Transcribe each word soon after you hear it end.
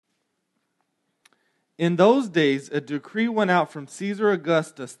In those days, a decree went out from Caesar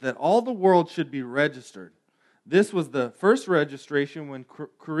Augustus that all the world should be registered. This was the first registration when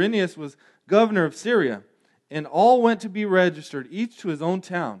Quirinius was governor of Syria, and all went to be registered, each to his own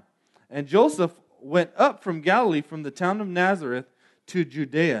town. And Joseph went up from Galilee, from the town of Nazareth, to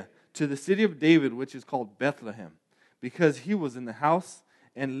Judea, to the city of David, which is called Bethlehem, because he was in the house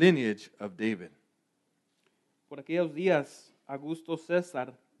and lineage of David. Por aquellos días, Augusto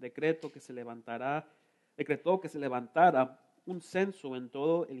César decretó que se levantara un censo en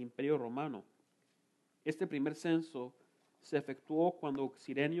todo el imperio romano. Este primer censo se efectuó cuando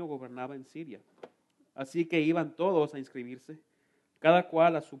Cirenio gobernaba en Siria. Así que iban todos a inscribirse, cada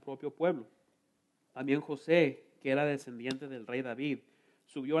cual a su propio pueblo. También José, que era descendiente del rey David,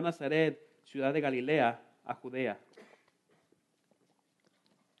 subió a Nazaret, ciudad de Galilea, a Judea.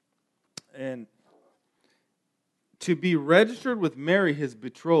 And to be registered with Mary, his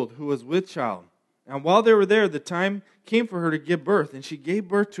betrothed, who was with child. And while they were there, the time came for her to give birth, and she gave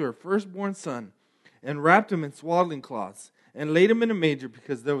birth to her firstborn son, and wrapped him in swaddling cloths, and laid him in a manger,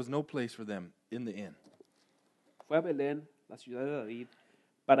 because there was no place for them in the inn. Fue a Belén, la ciudad de David,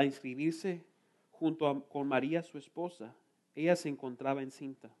 para inscribirse con María, su esposa. Ella se encontraba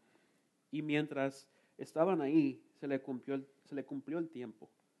encinta. Y mientras estaban ahí, se le cumplió el tiempo.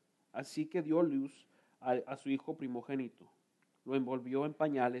 Así que dio luz a su hijo primogénito. Lo envolvió en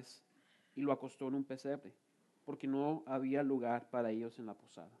pañales y lo acostó en un pesebre, porque no había lugar para ellos en la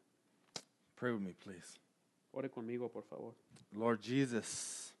posada. Pray with me, please. Ore conmigo, por favor. Lord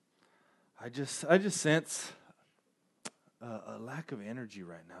Jesus, I just sense a lack of energy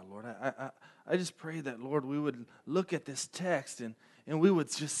right now, Lord. I just pray that, Lord, we would look at this text and we would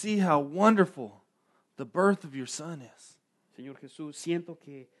just see how wonderful the birth of your Son is. Señor Jesús, siento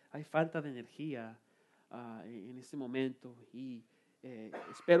que hay falta de energía en este momento y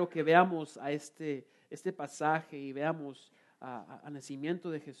espero que veamos a este pasaje y veamos al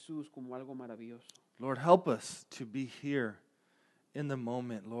nacimiento de Jesús como algo maravilloso. Lord, help us to be here in the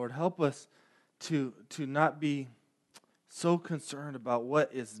moment. Lord, help us to not be so concerned about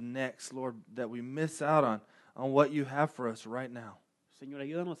what is next, Lord, that we miss out on what you have for us right now. Señor,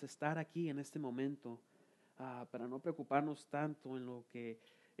 ayúdanos a estar aquí en este momento para no preocuparnos tanto en lo que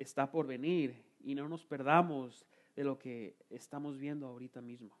está por venir y no nos perdamos de lo que estamos viendo ahorita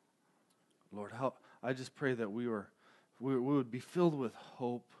mismo. Lord, I just pray that we would be filled with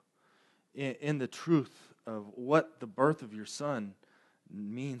hope in the truth of what the birth of your Son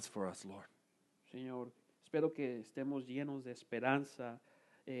means for us, Lord. Señor, espero que estemos llenos de esperanza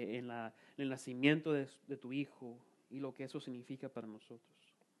en el nacimiento de tu Hijo y lo que eso significa para nosotros.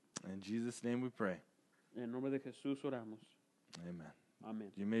 In Jesus' name we pray. En el nombre de Jesús oramos. Amen.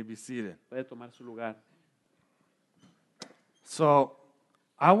 Amén. You may be seated. Puede tomar su lugar. So,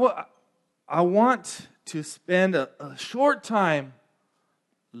 I want to spend a short time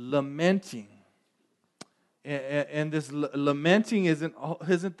lamenting. And this lamenting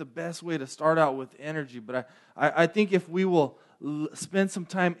isn't the best way to start out with energy, but I think if we will spend some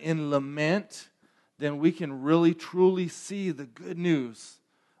time in lament, then we can really truly see the good news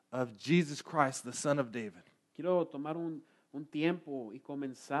of Jesus Christ, the Son of David. Quiero tomar un tiempo y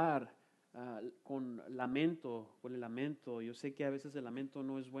comenzar con el lamento. Yo sé que a veces el lamento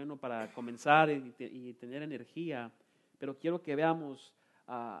no es bueno para comenzar y tener energía, pero quiero que veamos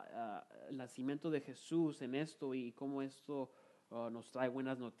el nacimiento de Jesús en esto y cómo esto nos trae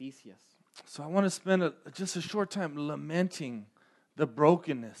buenas noticias. So I want to spend just a short time lamenting the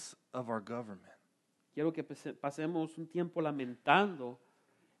brokenness of our government. Quiero que pasemos un tiempo lamentando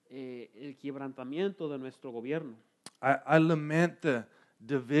el quebrantamiento de nuestro gobierno. I lament the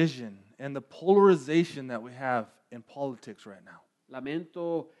division and the polarization that we have in politics right now.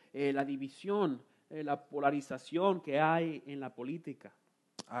 Lamento la división, la polarización que hay en la política.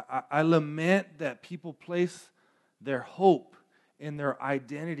 I lament that people place their hope in their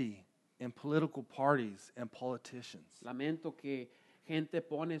identity in political parties and politicians. Lamento que gente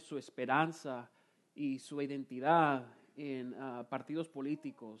pone su esperanza y su identidad en partidos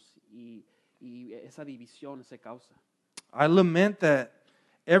políticos y esa división se causa. I lament that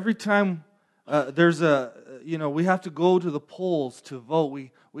every time we have to go to the polls to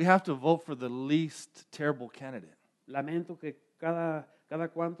vote, we have to vote for the least terrible candidate. Lamento que cada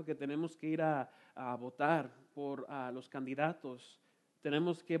cuanto que tenemos que ir a votar por los candidatos,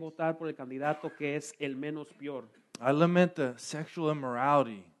 tenemos que votar por el candidato que es el menos peor. I lament the sexual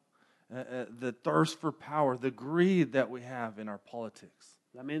immorality, the thirst for power, the greed that we have in our politics.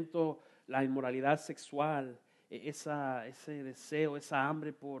 Lamento la inmoralidad sexual, ese deseo, esa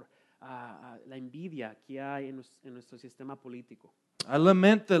hambre por la envidia que hay en nuestro sistema político. I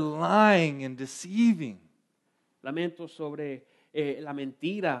lament the lying and deceiving. Lamento sobre la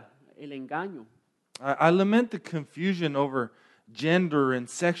mentira, el engaño. I lament the confusion over gender and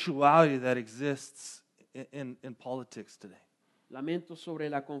sexuality that exists in politics today. Lamento sobre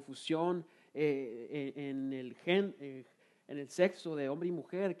la confusión en el sexo de hombre y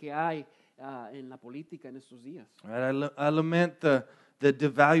mujer que hay en la política en estos días. Right? I lament the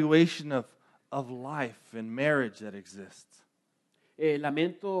devaluation of life and marriage that exists.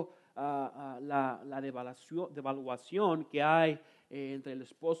 Lamento la devaluación que hay entre el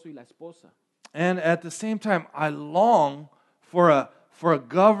esposo y la esposa. And at the same time, I long for a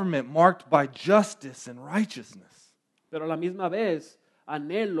government marked by justice and righteousness. Pero a la misma vez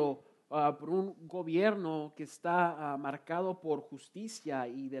anhelo por un gobierno que está marcado por justicia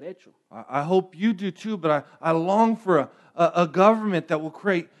y derecho. I hope you do too, but I long for a government that will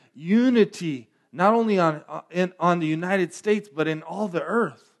create unity, not only on the United States, but in all the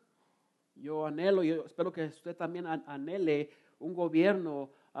earth. Yo espero que usted también anhele un gobierno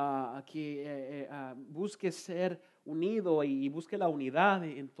que busque ser unido y busque la unidad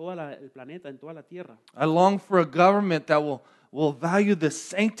en todo el planeta, en toda la tierra. I long for a government that will value the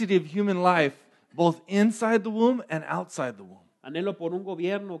sanctity of human life, both inside the womb and outside the womb. Anhelo por un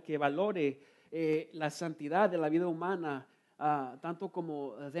gobierno que valore la santidad de la vida humana, tanto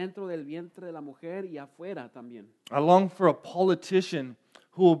como dentro del vientre de la mujer y afuera también. I long for a politician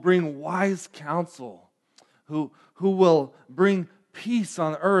who will bring wise counsel, who will bring peace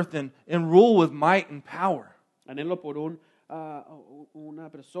on earth and rule with might and power. Anhelo por una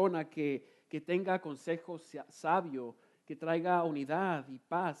persona que tenga consejo sabio, que traiga unidad y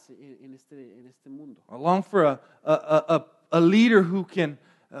paz en este mundo. I long for a leader who can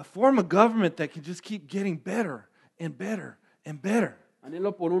form a government that can just keep getting better and better and better.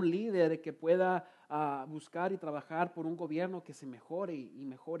 Anhelo por un líder que pueda buscar y trabajar por un gobierno que se mejore y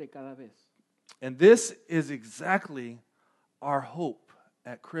mejore cada vez. And this is exactly our hope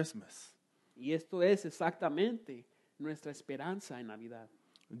at Christmas. Y esto es exactamente nuestra esperanza en Navidad.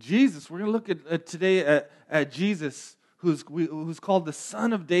 Jesus, we're going to look at today at Jesus, who's called the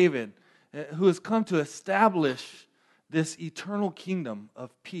Son of David, who has come to establish this eternal kingdom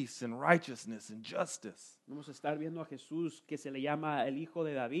of peace and righteousness and justice. Vamos a estar viendo a Jesús, que se le llama el Hijo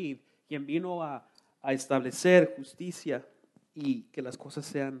de David, quien vino a establecer justicia y que las cosas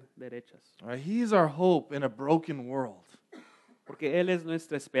sean derechas. All right, he's our hope in a broken world. Porque Él es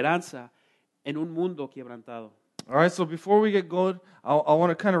nuestra esperanza en un mundo quebrantado. All right, so before we get going, I want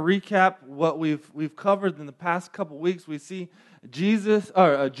to kind of recap what we've covered in the past couple weeks. We see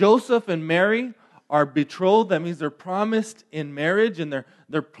Joseph and Mary are betrothed. That means they're promised in marriage, and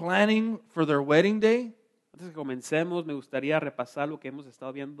they're planning for their wedding day. Antes de que comencemos, me gustaría repasar lo que hemos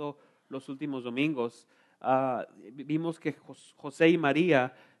estado viendo los últimos domingos. Vimos que José y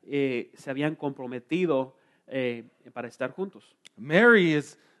María se habían comprometido para estar juntos. Mary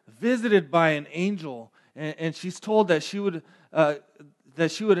is visited by an angel, and she's told that she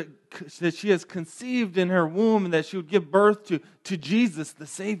has conceived in her womb, and that she would give birth to Jesus, the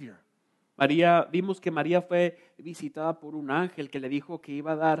Savior. Vimos que María fue visitada por un ángel que le dijo que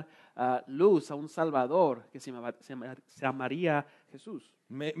iba a dar luz a un Salvador que se llamaría Jesús.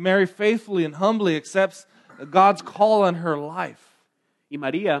 Mary faithfully and humbly accepts God's call on her life. Y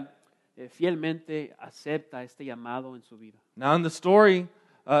María fielmente acepta este llamado en su vida. Now in the story,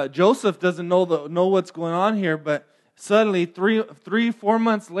 Joseph doesn't know what's going on here, but suddenly 4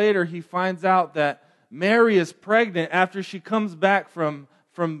 months later, he finds out that Mary is pregnant after she comes back from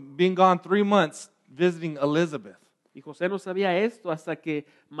being gone 3 months visiting Elizabeth. Y José no sabía esto hasta que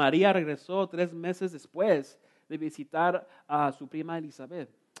María regresó 3 meses después de visitar a su prima Elizabeth.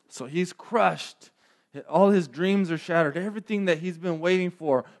 So he's crushed. All his dreams are shattered. Everything that he's been waiting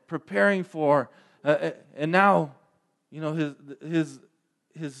for, preparing for, and now, his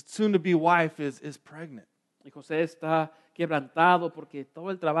soon-to-be wife is pregnant. Y José está quebrantado porque todo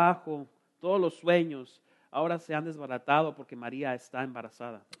el trabajo, todos los sueños, ahora se han desbaratado porque María está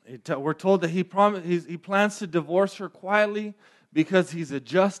embarazada. We're told that he plans to divorce her quietly because he's a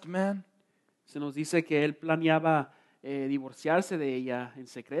just man. Se nos dice que él planeaba divorciarse de ella en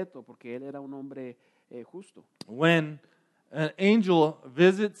secreto porque él era un hombre justo. When an angel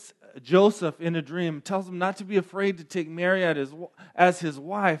visits Joseph in a dream, tells him not to be afraid to take Mary as his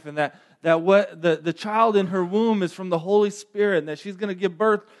wife, and that the child in her womb is from the Holy Spirit, and that she's going to give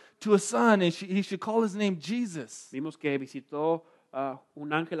birth to a son, and he should call his name Jesus. Vimos que visitó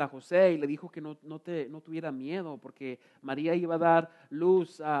un ángel a José y le dijo que no tuviera miedo porque María iba a dar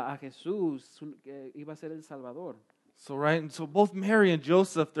luz a Jesús, que iba a ser el Salvador. So right, and so both Mary and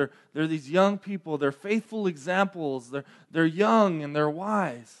Joseph, they're these young people. They're faithful examples. They're young and they're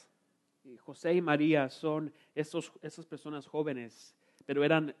wise. Y José y María son esas personas jóvenes, pero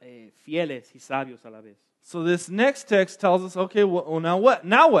eran fieles y sabios a la vez. So this next text tells us, okay, well now what?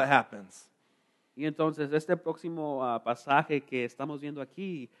 Now what happens? Y entonces este próximo pasaje que estamos viendo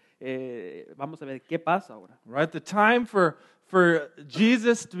aquí, vamos a ver qué pasa ahora. Right, the time for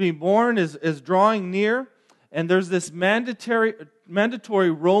Jesus to be born is drawing near, and there's this mandatory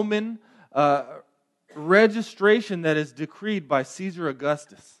Roman registration that is decreed by Caesar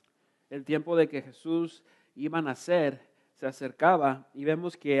Augustus. El tiempo de que Jesús iba a nacer se acercaba y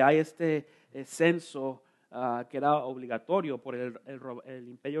vemos que hay este censo que era obligatorio por el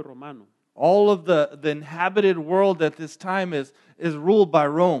Imperio Romano. All of the inhabited world at this time is ruled by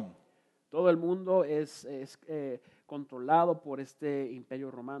Rome. Todo el mundo es controlado por este Imperio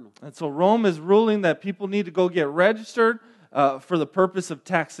Romano. And so Rome is ruling that people need to go get registered for the purpose of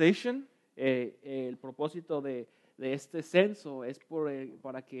taxation. El propósito de este censo es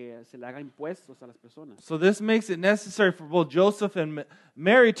para que se le haga impuestos a las personas. So this makes it necessary for both Joseph and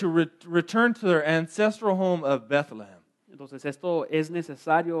Mary to return to their ancestral home of Bethlehem. Entonces esto es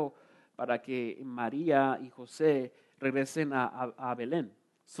necesario para que María y José regresen a Belén.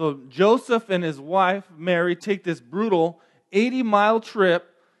 So Joseph and his wife Mary take this brutal 80-mile trip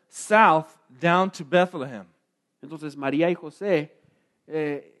south down to Bethlehem. Entonces María y José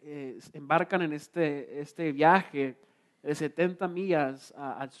embarcan en este viaje de 70 millas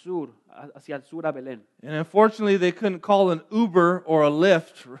al sur, hacia el sur a Belén. And unfortunately, they couldn't call an Uber or a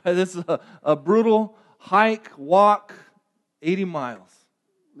Lyft. Right? This is a brutal hike, walk, 80 miles.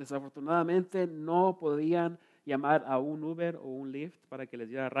 Desafortunadamente no podían llamar a un Uber o un Lyft para que les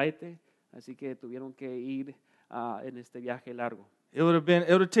diera raite, así que tuvieron que ir en este viaje largo. It would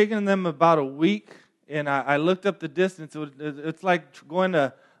have taken them about a week, and I looked up the distance. It's like going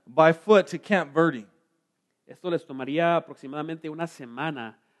by foot to Camp Verde. Esto les tomaría aproximadamente una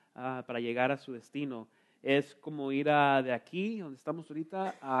semana para llegar a su destino. Es como ir de aquí, donde estamos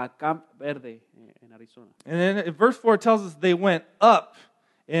ahorita, a Camp Verde, en Arizona. And then in verse 4 it tells us they went up,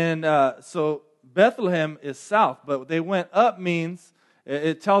 and so Bethlehem is south, but they went up means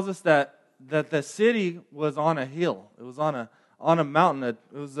it tells us that the city was on a hill. It was on a mountain. It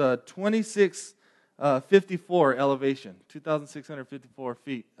was a 2654 elevation, 2,654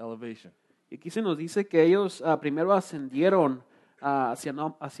 feet elevation. Y aquí se nos dice que ellos primero ascendieron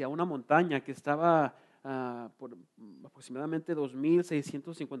hacia una montaña que estaba por aproximadamente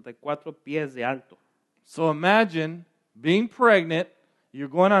 2,654 pies de alto. So imagine being pregnant, you're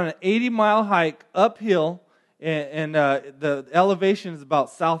going on an 80-mile hike uphill, and the elevation is about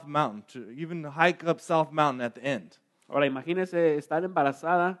South Mountain, to even hike up South Mountain at the end. Ahora imagínense estar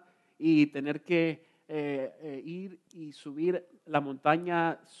embarazada y tener que ir y subir la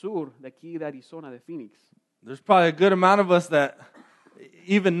montaña sur de aquí de Arizona, de Phoenix. There's probably a good amount of us that,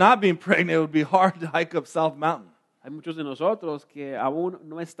 even not being pregnant, it would be hard to hike up South Mountain. Hay muchos de nosotros que aún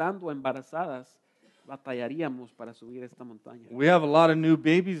no estando embarazadas batallaríamos para subir esta montaña. We have a lot of new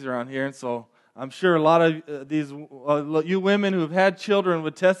babies around here, and so I'm sure a lot of you women who have had children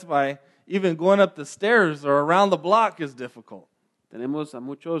would testify, even going up the stairs or around the block is difficult. Tenemos a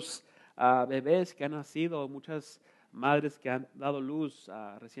muchos bebés que han nacido, muchas madres que han dado luz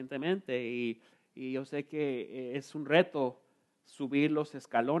recientemente y yo sé que es un reto subir los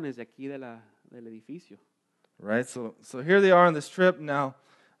escalones de aquí del edificio. Right, so here they are on this trip now.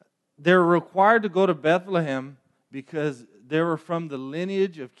 They're required to go to Bethlehem because they were from the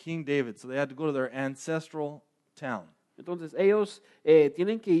lineage of King David, so they had to go to their ancestral town. Entonces ellos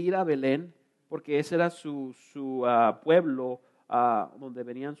tienen que ir a Belén porque ese era su pueblo donde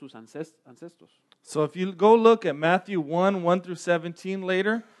venían sus ancestros. So if you go look at Matthew 1 through 17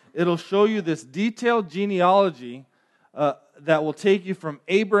 later, it'll show you this detailed genealogy that will take you from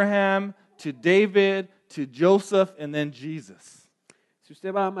Abraham to David to Joseph and then Jesus. Si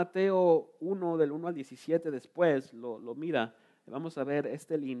usted va a Mateo 1, del 1 al 17 después, lo mira, vamos a ver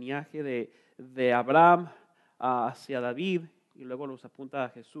este linaje de Abraham hacia David y luego los apunta a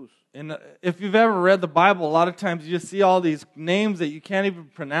Jesús. And if you've ever read the Bible, a lot of times you just see all these names that you can't even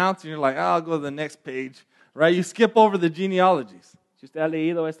pronounce, and you're like, I'll go to the next page, right? You skip over the genealogies. Si usted ha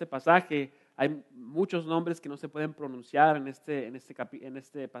leído este pasaje, hay muchos nombres que no se pueden pronunciar en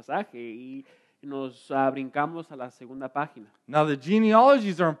este pasaje y nos brincamos a la segunda página. Now the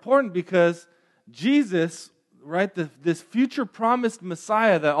genealogies are important because Jesus, right, this future promised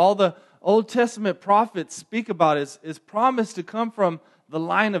Messiah that all the Old Testament prophets speak about is promised to come from the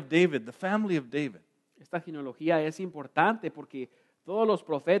line of David, the family of David. Esta genealogía es importante porque todos los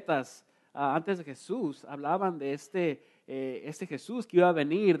profetas antes de Jesús, hablaban de este Jesús que iba a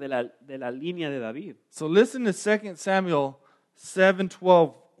venir de la línea de David. So listen to 2 Samuel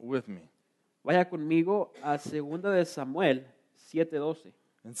 7:12 with me. Vaya conmigo a 2 de Samuel 7:12.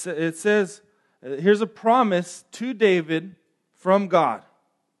 And it says, here's a promise to David from God.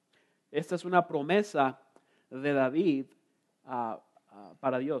 Esta es una promesa de David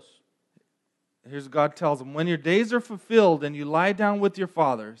para Dios. Here's God tells him, when your days are fulfilled and you lie down with your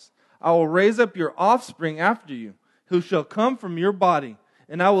fathers, I will raise up your offspring after you, who shall come from your body,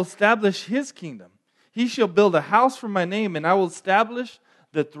 and I will establish his kingdom. He shall build a house for my name, and I will establish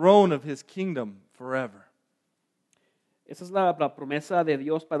the throne of his kingdom forever. Esa es la promesa de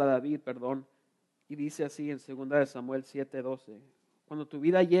Dios para David, perdón. Y dice así en 2 de Samuel 7:12. Cuando tu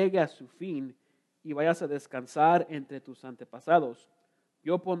vida llegue a su fin y vayas a descansar entre tus antepasados,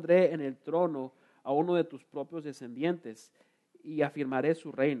 yo pondré en el trono a uno de tus propios descendientes y afirmaré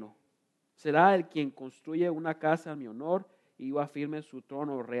su reino. Será el quien construye una casa a mi honor y yo afirme su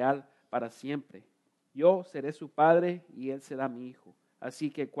trono real para siempre. Yo seré su padre y él será mi hijo.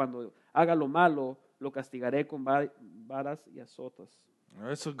 Así que cuando haga lo malo, lo castigaré con varas y azotas. All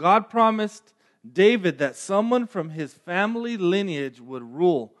right, so God promised David that someone from his family lineage would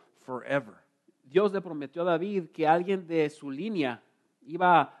rule forever. Dios le prometió a David que alguien de su línea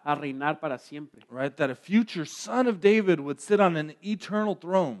iba a reinar para siempre. Right, that a future son of David would sit on an eternal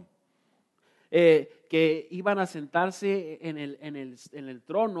throne. Que iban a sentarse en el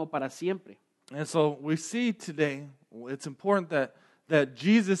trono para siempre. And so we see today, it's important that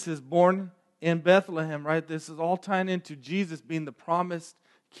Jesus is born in Bethlehem, right? This is all tying into Jesus being the promised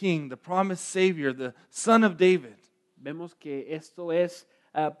king, the promised savior, the son of David. Vemos que esto es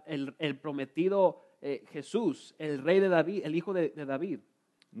el prometido Jesús, el rey de David, el hijo de David.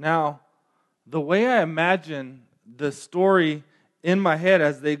 Now, the way I imagine the story in my head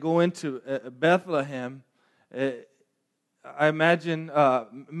as they go into Bethlehem, I imagine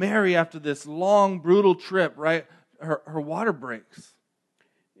Mary after this long, brutal trip, right? Her water breaks.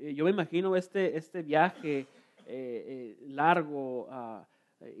 Yo me imagino este viaje largo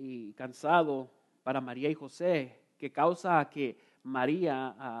y cansado para María y José, que causa que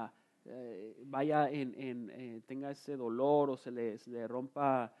María vaya tenga ese dolor o se le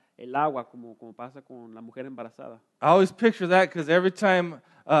rompa el agua, como pasa con la mujer embarazada. I always picture that because every time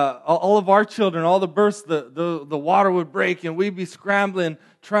all of our children, all the births, the water would break and we'd be scrambling,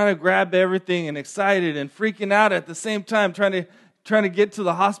 trying to grab everything and excited and freaking out at the same time, trying to get to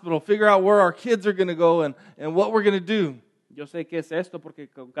the hospital, figure out where our kids are going to go and what we're going to do. Yo sé que es esto porque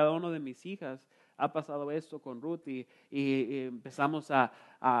con cada una de mis hijas ha pasado esto con Ruth y empezamos a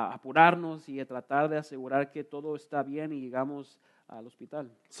apurarnos y a tratar de asegurar que todo está bien y llegamos al hospital.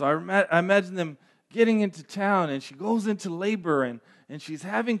 So I imagine them getting into town and she goes into labor and she's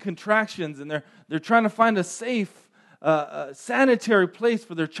having contractions and they're trying to find a safe, sanitary place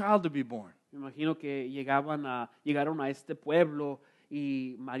for their child to be born. Me imagino que llegaron a este pueblo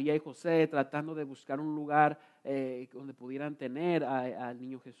y María y José tratando de buscar un lugar donde pudieran tener al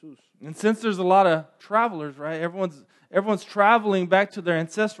niño Jesús. And since there's a lot of travelers, right? Everyone's traveling back to their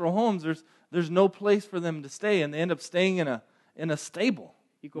ancestral homes. There's no place for them to stay, and they end up staying in a stable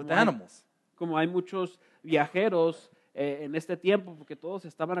with animals. Como hay muchos viajeros en este tiempo, porque todos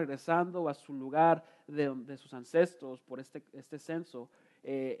estaban regresando a su lugar de sus ancestros por este censo,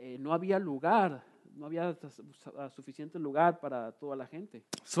 no había lugar. No había suficiente lugar para toda la gente.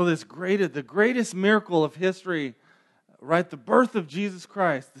 So the greatest miracle of history, right? The birth of Jesus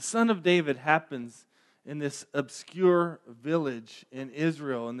Christ, the son of David, happens in this obscure village in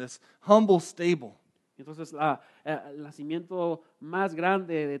Israel, in this humble stable. Entonces el nacimiento más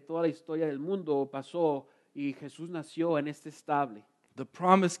grande de toda la historia del mundo pasó y Jesús nació en este estable. The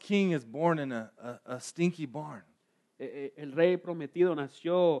promised king is born in a stinky barn. El rey prometido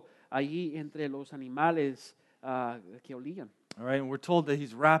nació allí entre los animales que olían. All right, and we're told that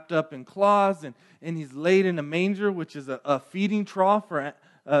he's wrapped up in cloths and he's laid in a manger, which is a feeding trough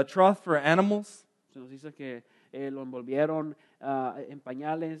for animals. Se nos dice que lo envolvieron en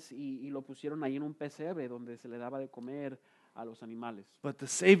pañales y lo pusieron ahí en un pesebre donde se le daba de comer a los animales. But the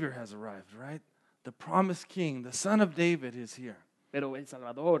Savior has arrived, right? The promised king, the son of David, is here. Pero el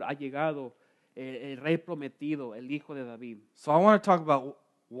Salvador ha llegado, el rey prometido, el hijo de David. So I want to talk about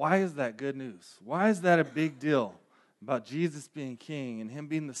why is that good news? Why is that a big deal about Jesus being king and him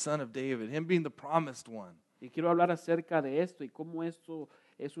being the son of David, him being the promised one? Y quiero hablar acerca de esto y cómo esto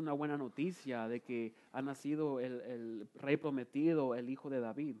es una buena noticia de que ha nacido el rey prometido, el hijo de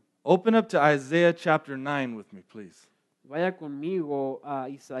David. Open up to Isaiah chapter 9 with me, please. Vaya conmigo a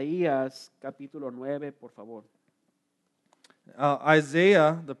Isaías capítulo 9, por favor.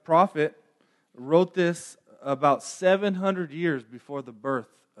 Isaiah, the prophet, wrote this about 700 years before the birth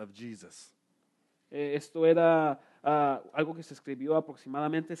of Jesus. Esto era algo que se escribió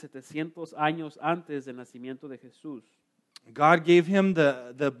aproximadamente 700 años antes del nacimiento de Jesús. God gave him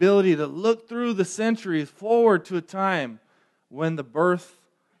the ability to look through the centuries forward to a time when the birth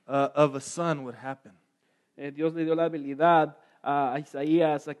of a son would happen. Dios le dio la habilidad a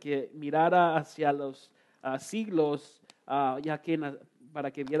Isaías a que mirara hacia los siglos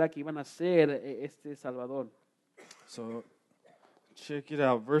para que viera que iban a ser este Salvador. So check it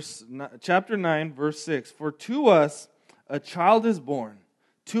out. Chapter 9, verse 6. For to us a child is born,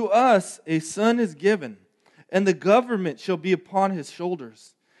 to us a son is given, and the government shall be upon his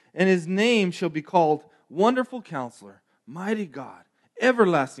shoulders, and his name shall be called Wonderful Counselor, Mighty God,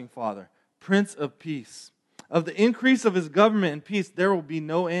 Everlasting Father, Prince of Peace. Of the increase of his government and peace there will be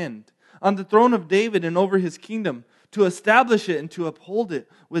no end. On the throne of David and over his kingdom, to establish it and to uphold it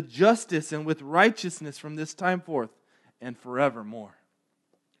with justice and with righteousness from this time forth and forevermore.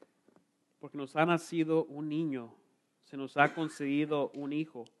 Porque nos ha nacido un niño, se nos ha concedido un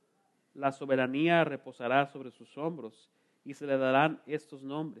hijo. La soberanía reposará sobre sus hombros y se le darán estos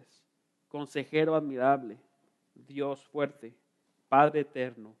nombres: Consejero admirable, Dios fuerte, Padre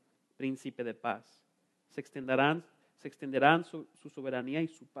eterno, Príncipe de paz. Se extenderán su soberanía y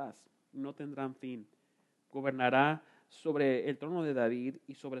su paz, y no tendrán fin. Gobernará sobre el trono de David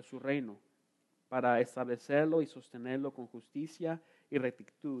y sobre su reino, para establecerlo y sostenerlo con justicia y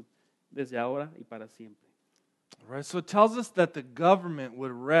rectitud desde ahora y para siempre. Right, so it tells us that the government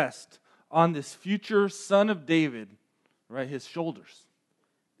would rest on this future son of David, right, his shoulders.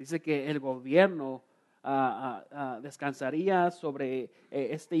 Dice que el gobierno descansaría sobre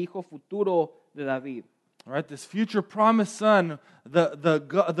este hijo futuro de David. Right, this future promised son,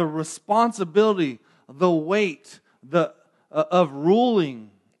 the responsibility, the weight, of ruling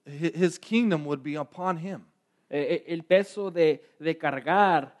his kingdom would be upon him. El peso de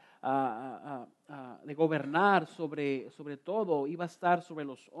cargar, de gobernar sobre todo, iba a estar sobre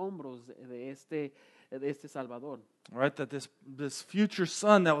los hombros de este Salvador. Right, that this future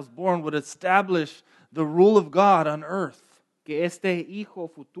son that was born would establish the rule of God on earth. Que este hijo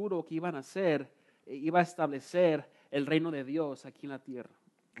futuro que iba a nacer iba a establecer el reino de Dios aquí en la tierra.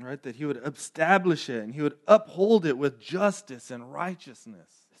 Right, that he would establish it and he would uphold it with justice and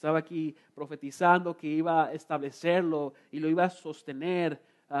righteousness. Estaba aquí profetizando que iba a establecerlo y lo iba a sostener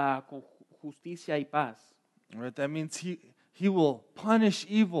con justicia y paz. Right, that means he will punish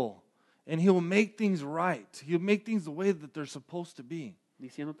evil and he will make things right. He will make things the way that they're supposed to be.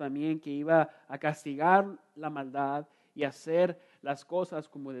 Diciendo también que iba a castigar la maldad y hacer las cosas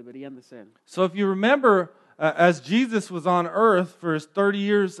como deberían de ser. So if you remember, as Jesus was on earth for his 30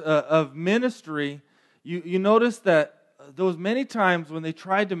 years of ministry, you notice that there was many times when they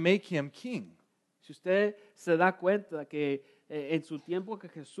tried to make him king. Si usted se da cuenta que en su tiempo que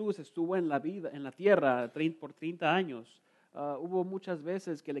Jesús estuvo en la tierra por 30 años, hubo muchas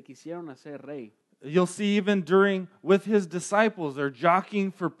veces que le quisieron hacer rey. You'll see even with his disciples, they're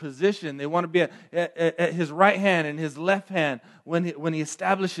jockeying for position. They want to be at his right hand and his left hand when he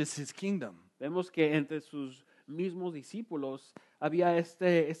establishes his kingdom. Vemos que entre sus mismos discípulos había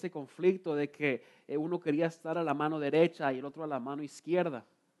este conflicto de que uno quería estar a la mano derecha y el otro a la mano izquierda.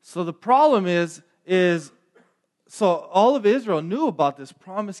 So the problem is so all of Israel knew about this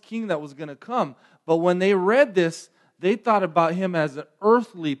promised king that was going to come, but when they read this, they thought about him as an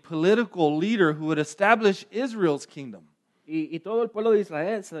earthly political leader who would establish Israel's kingdom. Y todo el pueblo de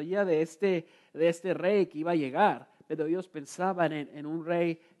Israel sabía de este rey que iba a llegar, pero ellos pensaban en un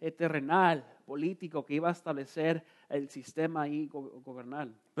rey terrenal, político, que iba a establecer el sistema y gobernar.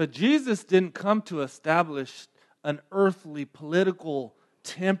 But Jesus didn't come to establish an earthly political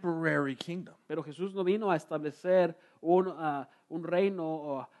temporary kingdom. Pero Jesús no vino a establecer un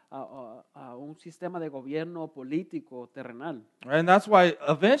reino o un sistema de gobierno político terrenal. And that's why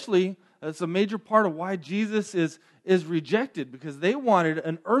eventually it's a major part of why Jesus is rejected, because they wanted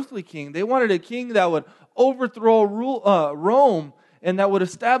an earthly king. They wanted a king that would overthrow Rome and that would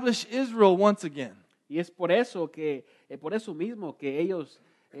establish Israel once again. Y es por eso mismo que ellos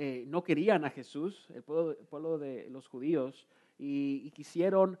no querían a Jesús, el pueblo de los judíos, y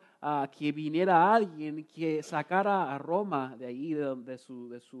quisieron que viniera alguien que sacara a Roma de ahí, de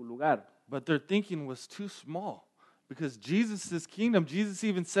su lugar. But their thinking was too small, because Jesus' kingdom, Jesus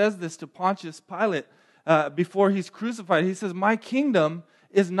even says this to Pontius Pilate before he's crucified. He says, "My kingdom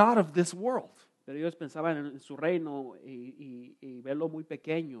is not of this world." Pero ellos pensaban en su reino y verlo muy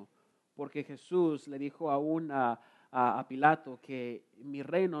pequeño, porque Jesús le dijo aún a a Pilato que mi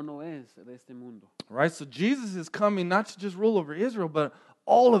reino no es de este mundo. Right? So Jesus is coming not to just rule over Israel, but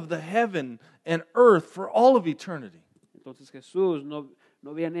all of the heaven and earth for all of eternity. Entonces Jesús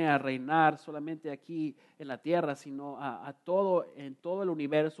no viene a reinar solamente aquí en la tierra, sino a todo, en todo el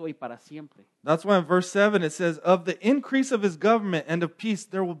universo y para siempre. That's why in verse 7 it says, of the increase of his government and of peace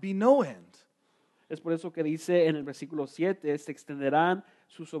there will be no end. Es por eso que dice en el versículo 7, se extenderán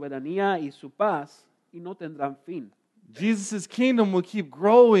su soberanía y su paz y no tendrán fin. Jesus' kingdom will keep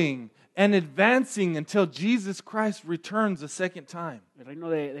growing and advancing until Jesus Christ returns a second time. El reino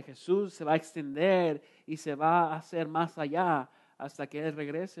de Jesús se va a extender y se va a hacer más allá hasta que Él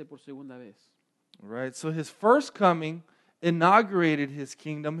regrese por segunda vez. Right? So his first coming inaugurated his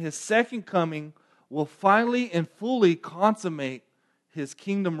kingdom. His second coming will finally and fully consummate his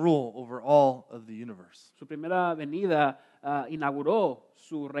kingdom rule over all of the universe. Su primera venida inauguró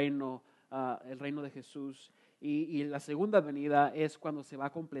su reino, el reino de Jesús. Y la segunda venida es cuando se va a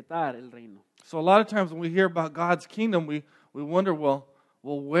completar el reino. So a lot of times when we hear about God's kingdom, we wonder, well,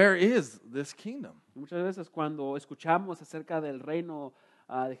 where is this kingdom? Muchas veces cuando escuchamos acerca del reino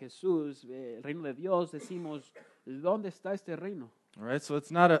de Jesús, el reino de Dios, decimos, ¿dónde está este reino? All right, so it's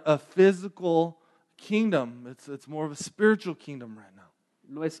not a physical kingdom. It's more of a spiritual kingdom right now.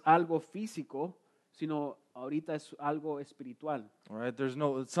 No es algo físico, sino ahorita es algo espiritual. All right,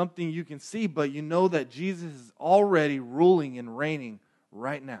 it's something you can see, but you know that Jesus is already ruling and reigning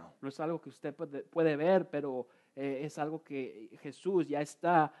right now. No es algo que usted puede ver, pero es algo que Jesús ya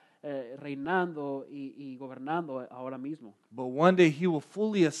está reinando y gobernando ahora mismo. But one day he will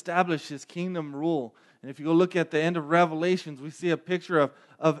fully establish his kingdom rule. And if you go look at the end of Revelations, we see a picture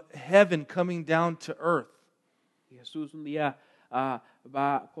of heaven coming down to earth. Y Jesús un día va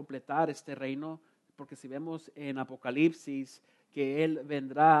a completar este reino, porque si vemos en Apocalipsis que Él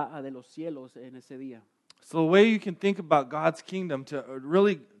vendrá de los cielos en ese día. So the way you can think about God's kingdom to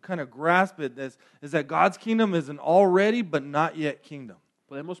really kind of grasp it is that God's kingdom is an already but not yet kingdom.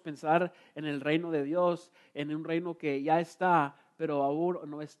 Podemos pensar en el reino de Dios, en un reino que ya está, pero aún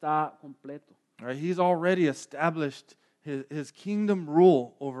no está completo. All right, he's already established his kingdom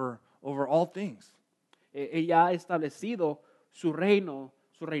rule over all things. Él ya ha establecido su reino,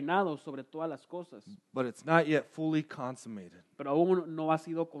 su reinado sobre todas las cosas, But it's not yet fully consummated. pero aún no ha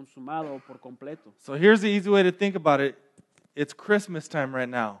sido consumado por completo. So here's the easy way to think about it. It's Christmas time right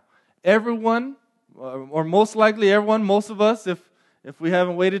now. Everyone, or most likely everyone, most of us, if we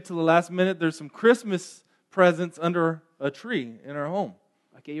haven't waited till the last minute, there's some Christmas presents under a tree in our home.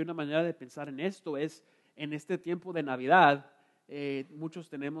 Aquí hay una manera de pensar en esto, es en este tiempo de Navidad, muchos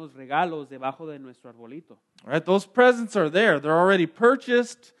tenemos regalos debajo de nuestro arbolito. All right, those presents are there. They're already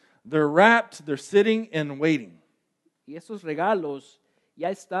purchased, they're wrapped, they're sitting and waiting. Y esos regalos ya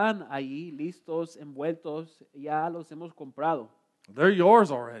están ahí, listos, envueltos, ya los hemos comprado. They're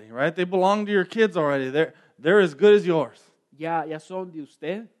yours already, right? They belong to your kids already. They're as good as yours. Ya son de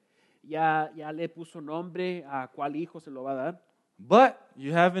usted, ya le puso nombre a cuál hijo se lo va a dar. But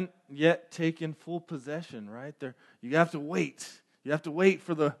you haven't yet taken full possession, right? You have to wait. You have to wait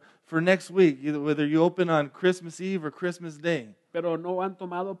for next week, whether you open on Christmas Eve or Christmas Day. Pero no han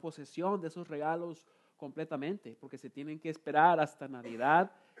tomado posesión de esos regalos completamente, porque se tienen que esperar hasta Navidad,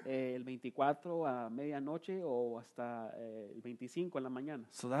 el 24 a medianoche o hasta el 25 en la mañana.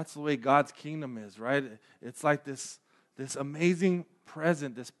 So that's the way God's kingdom is, right? It's like this amazing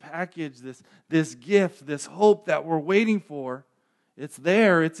present, this package, this gift, this hope that we're waiting for. It's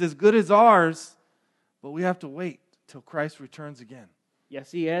there, it's as good as ours, but we have to wait till Christ returns again. Y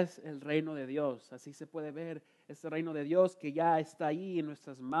así es el reino de Dios, así se puede ver este reino de Dios que ya está ahí en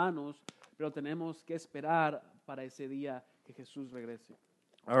nuestras manos, pero tenemos que esperar para ese día que Jesús regrese.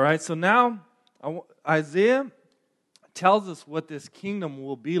 All right, so now Isaiah tells us what this kingdom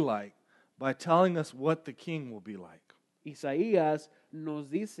will be like by telling us what the king will be like. Isaías nos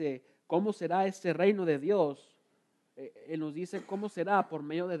dice cómo será este reino de Dios. Él nos dice cómo será por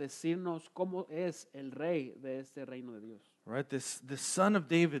medio de decirnos cómo es el rey de este reino de Dios. Right, this son of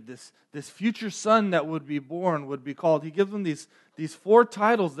David, this future son that would be born would be called. He gives them these four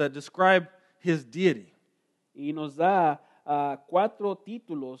titles that describe his deity. Y nos da 4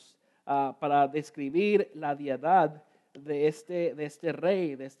 títulos para describir la deidad de este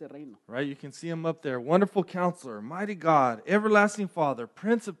rey, de este reino. Right, you can see him up there. Wonderful Counselor, Mighty God, Everlasting Father,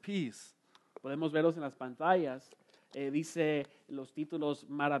 Prince of Peace. Podemos verlos en las pantallas. Dice los títulos: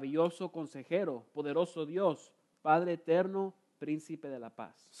 Maravilloso Consejero, Poderoso Dios, Padre Eterno, Príncipe de la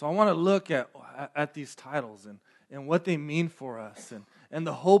Paz. So I want to look at these titles and what they mean for us and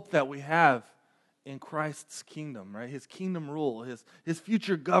the hope that we have in Christ's kingdom, right? His kingdom rule, his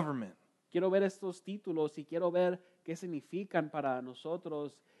future government. Quiero ver estos títulos y quiero ver qué significan para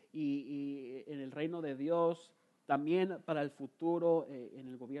nosotros y en el reino de Dios, también para el futuro en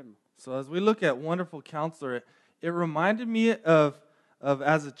el gobierno. So as we look at Wonderful Counselor, it reminded me of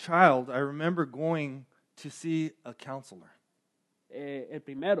as a child, I remember going to see a counselor. El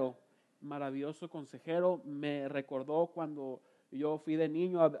primero, maravilloso consejero, me recordó cuando yo fui de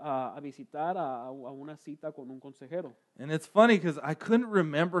niño a visitar a una cita con un consejero. And it's funny because I couldn't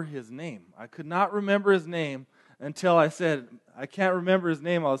remember his name. I could not remember his name until I said, I can't remember his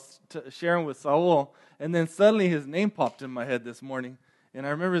name. I was sharing with Saul, and then suddenly his name popped in my head this morning, and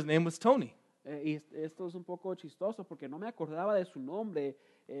I remember his name was Tony. Y esto es un poco chistoso porque no me acordaba de su nombre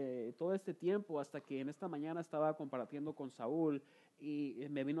todo este tiempo hasta que en esta mañana estaba compartiendo con Saúl y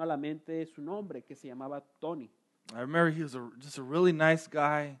me vino a la mente su nombre que se llamaba Tony. I remember he was just a really nice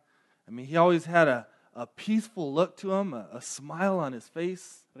guy. I mean, he always had a peaceful look to him, a smile on his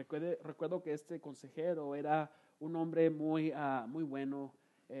face. Recuerdo que este consejero era un hombre muy bueno.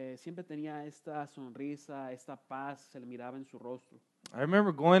 Siempre tenía esta sonrisa, esta paz, se le miraba en su rostro. I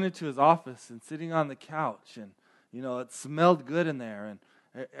remember going into his office and sitting on the couch, and it smelled good in there. And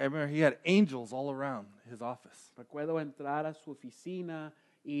I remember he had angels all around his office. Recuerdo entrar a su oficina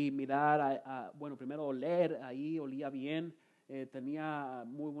y mirar, bueno, primero oler, ahí olía bien, tenía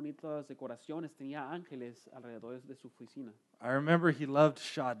muy bonitas decoraciones, tenía ángeles alrededor de su oficina. I remember he loved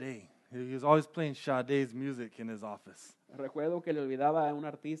Sade. He was always playing Sade's music in his office. Recuerdo que le olvidaba a un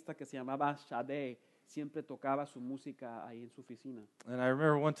artista que se llamaba Sade, siempre tocaba su música ahí en su oficina. And I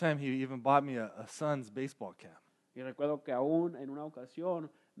remember one time he even bought me a Suns baseball cap. Y recuerdo que aún en una ocasión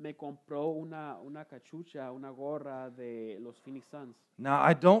me compró una cachucha, una gorra de los Phoenix Suns. Now,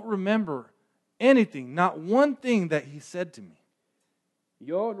 I don't remember anything, not one thing that he said to me.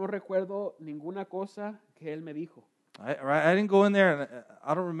 Yo no recuerdo ninguna cosa que él me dijo. I didn't go in there, and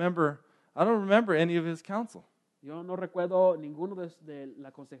I don't remember any of his counsel. Yo no recuerdo ninguna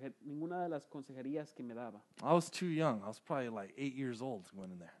de las consejerías que me daba. I was too young. I was probably like 8 years old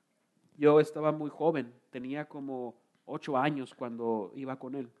going in there. Yo estaba muy joven, tenía como 8 años cuando iba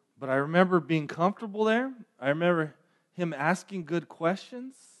con él. But I remember being comfortable there. I remember him asking good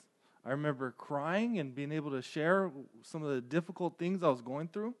questions. I remember crying and being able to share some of the difficult things I was going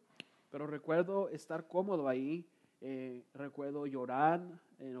through. Pero recuerdo estar cómodo ahí, recuerdo llorar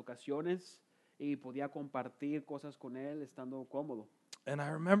en ocasiones y podía compartir cosas con él estando cómodo. And I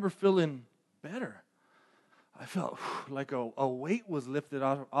remember feeling better. I felt like a weight was lifted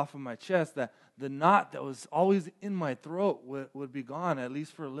off of my chest, that the knot that was always in my throat would be gone, at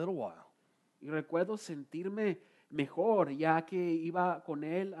least for a little while. Y recuerdo sentirme mejor ya que iba con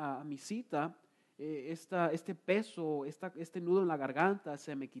él a mi cita. Este peso, este nudo en la garganta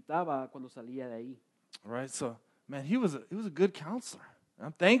se me quitaba cuando salía de ahí. Right? So, man, he was a good counselor.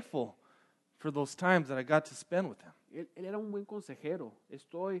 I'm thankful for those times that I got to spend with him. Él era un buen consejero.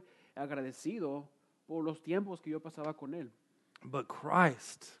 Estoy agradecido por los tiempos que yo pasaba con él. But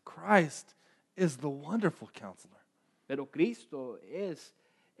Christ is the wonderful counselor. Pero Cristo es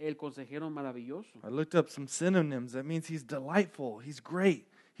el consejero maravilloso. I looked up some synonyms. That means he's delightful, he's great,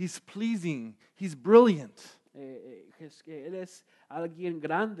 he's pleasing, he's brilliant. Él es alguien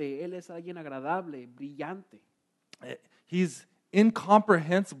grande, él es alguien agradable, brillante. He's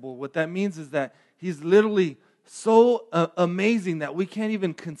incomprehensible. What that means is that he's literally so amazing that we can't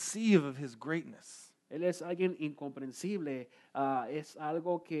even conceive of his greatness. Él es alguien incomprensible, es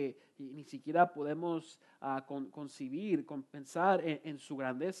algo que ni siquiera podemos concebir, pensar en su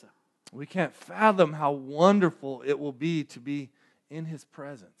grandeza. We can't fathom how wonderful it will be to be in his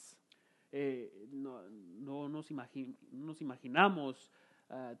presence. No nos imaginamos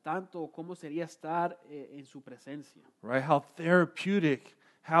tanto cómo sería estar en su presencia. Right? How therapeutic,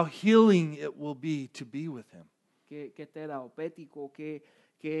 how healing it will be to be with him. Qué terapéutico,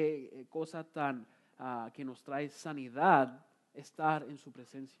 qué cosa tan que nos trae sanidad estar en su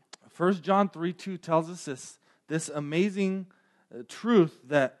presencia. 1 John 3:2 tells us this amazing truth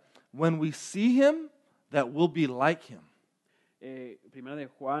that when we see him, that we'll be like him. Primera de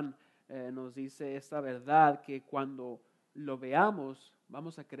Juan nos dice esta verdad que cuando lo veamos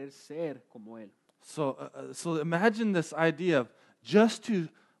vamos a querer ser como él. So imagine this idea of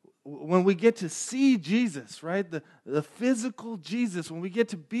when we get to see Jesus, right? The physical Jesus, when we get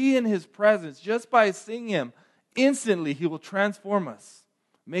to be in his presence, just by seeing him, instantly he will transform us,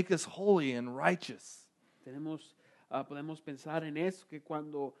 make us holy and righteous. Podemos pensar en eso, que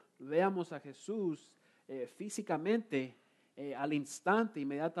cuando veamos a Jesús físicamente, al instante,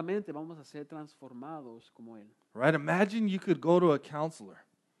 inmediatamente vamos a ser transformados como él. Right? Imagine you could go to a counselor,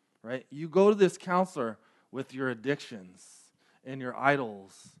 right? You go to this counselor with your addictions and your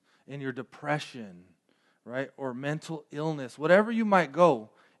idols and your depression, right? Or mental illness, whatever you might go.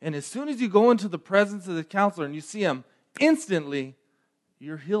 And as soon as you go into the presence of the counselor and you see him, instantly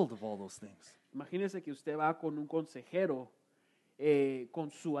you're healed of all those things. Imagínese que usted va con un consejero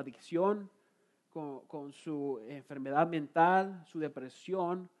con su adicción, con su enfermedad mental, su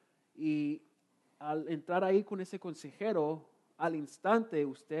depresión, y al entrar ahí con ese consejero, al instante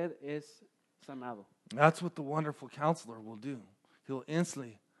usted es sanado. That's what the wonderful counselor will do. He'll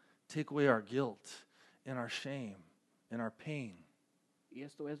instantly take away our guilt and our shame and our pain. Y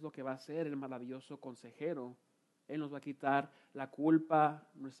esto es lo que va a hacer el maravilloso consejero. Él nos va a quitar la culpa,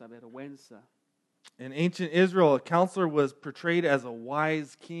 nuestra vergüenza. In ancient Israel, a counselor was portrayed as a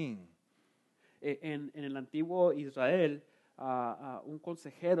wise king. En el antiguo Israel, un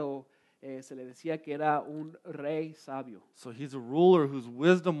consejero se le decía que era un rey sabio. So he's a ruler whose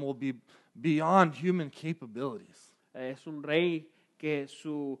wisdom will be beyond human capabilities. Es un rey que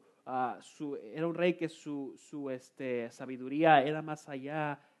era un rey que su sabiduría era más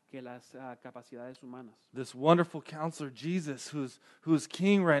allá que las capacidades humanas. This wonderful counselor, Jesus, who's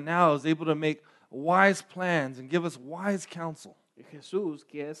king right now, is able to make wise plans and give us wise counsel. Jesús,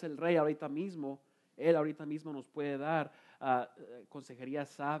 que es el rey ahorita mismo, él ahorita mismo nos puede dar consejería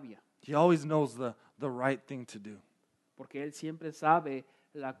sabia, He always knows the right thing to do. porque él siempre sabe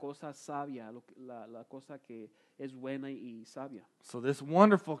la cosa sabia, la cosa que es buena y sabia. So this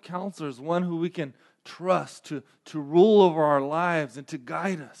wonderful counselor is one who we can trust to rule over our lives and to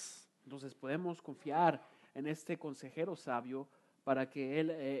guide us. Entonces podemos confiar en este consejero sabio para que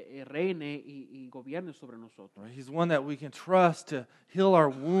él reine y gobierne sobre nosotros. Right? He's one that we can trust to heal our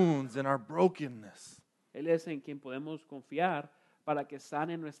wounds and our brokenness. Él es en quien podemos confiar para que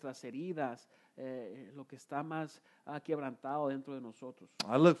sane nuestras heridas, lo que está más quebrantado dentro de nosotros.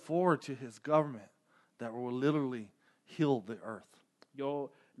 I look forward to his government that will literally heal the earth.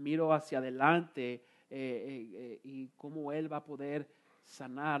 Yo miro hacia adelante y cómo él va a poder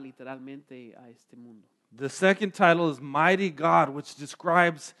sanar literalmente a este mundo. The second title is Mighty God, which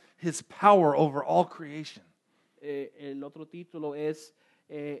describes his power over all creation. El otro título es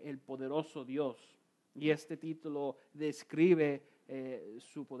El poderoso Dios. Y este título describe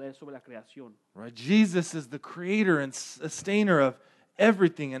su poder sobre la creación. Right? Jesus is the creator and sustainer of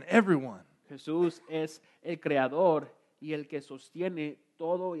everything and everyone. Jesús es el creador y el que sostiene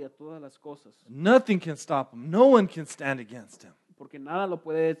todo y a todas las cosas. Nothing can stop him. No one can stand against him. Porque nada lo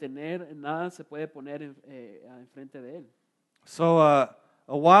puede detener, nada se puede poner enfrente de él. So a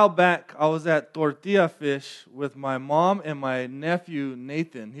while back, I was at Tortilla Fish with my mom and my nephew,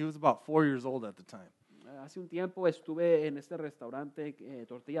 Nathan. He was about 4 years old at the time. Hace un tiempo estuve en este restaurante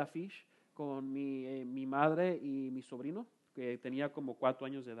Tortilla Fish con mi madre y mi sobrino, que tenía como 4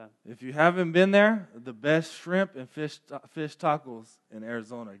 años de edad. If you haven't been there, the best shrimp and fish tacos in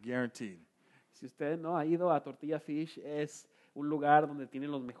Arizona, guaranteed. Si usted no ha ido a Tortilla Fish, es un lugar donde tienen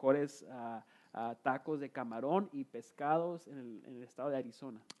los mejores tacos de camarón y pescados en el estado de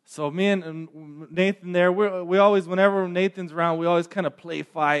Arizona. So me and Nathan there, we always, whenever Nathan's around, we always kind of play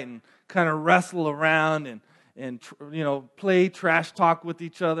fight and kind of wrestle around and play trash talk with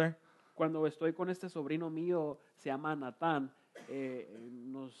each other. Cuando estoy con este sobrino mío, se llama Natán,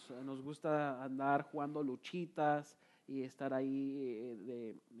 nos gusta andar jugando luchitas y estar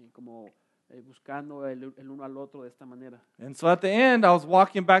ahí como buscando el uno al otro de esta manera. And so at the end, I was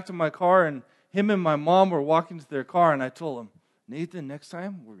walking back to my car, and him and my mom were walking to their car, and I told him, Nathan, next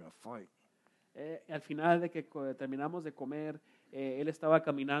time we're going to fight. Al final de que terminamos de comer, él estaba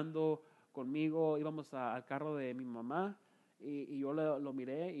caminando conmigo, íbamos al carro de mi mamá, y yo lo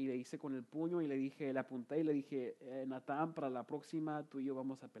miré y le hice con el puño y le apunté y le dije, Natán, para la próxima tú y yo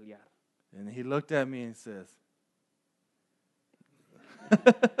vamos a pelear. And he looked at me and says,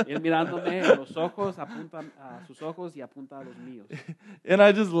 Y él mirándome en los ojos, apunta a sus ojos y apunta a los míos. and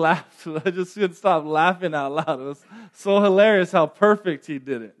I just laughed. I just couldn't stop laughing out loud. It was so hilarious how perfect he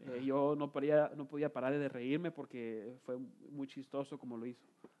did it. Yo no podía parar de reírme porque fue muy chistoso como lo hizo.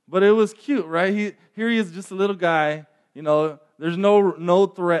 But it was cute, right? Here he is, just a little guy. There's no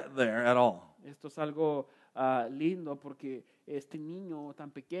threat there at all. Esto es algo lindo porque este niño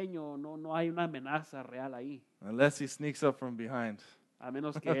tan pequeño, no hay una amenaza real ahí. Unless he sneaks up from behind. A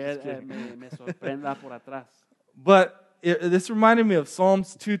menos que él me sorprenda por atrás. But this reminded me of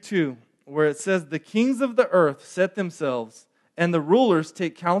Psalms 2:2, where it says, "The kings of the earth set themselves, and the rulers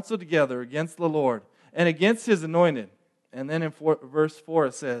take counsel together against the Lord and against his anointed." And then in verse 4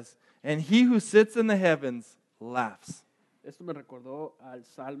 it says, "And he who sits in the heavens laughs." Esto me recordó al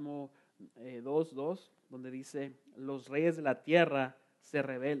Salmo 2:2, donde dice, los reyes de la tierra se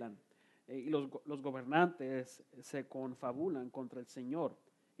rebelan y los gobernantes se confabulan contra el Señor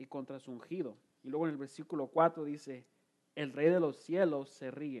y contra su ungido. Y luego en el versículo 4 dice, el rey de los cielos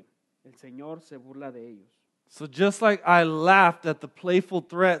se ríe, el Señor se burla de ellos. So just like I laughed at the playful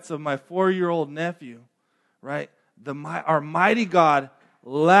threats of my 4-year-old nephew, right? Our mighty God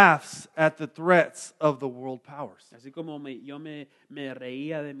laughs at the threats of the world powers. Así como yo me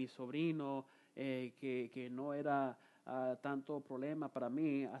reía de mi sobrino, que no era tanto problema para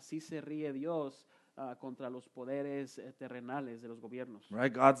mí, así se ríe Dios contra los poderes terrenales de los gobiernos.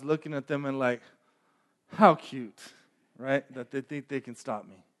 Right? God's looking at them and like, how cute, right? That they think they can stop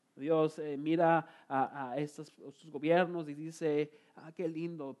me. Dios mira a estos gobiernos y dice, qué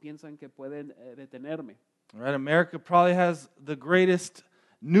lindo, piensan que pueden detenerme. Right? America probably has the greatest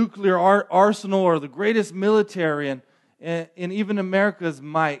nuclear arsenal or the greatest military, and even America's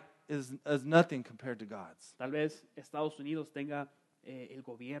might is nothing compared to God's. Tal vez Estados Unidos tenga el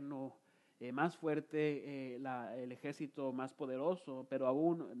gobierno más fuerte, el ejército más poderoso, pero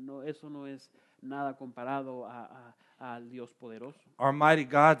aún eso no es nada comparado al Dios poderoso. Our mighty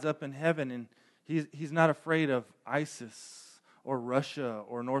God's up in heaven, and he's not afraid of ISIS or Russia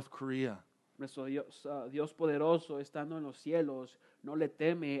or North Korea. Nuestro Dios poderoso, estando en los cielos, no le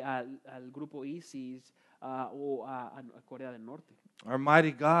teme al grupo ISIS o a Corea del Norte. Our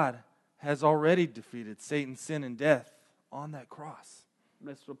mighty God has already defeated Satan, sin, and death on that cross.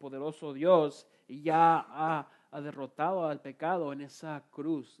 Nuestro poderoso Dios ya ha derrotado al pecado en esa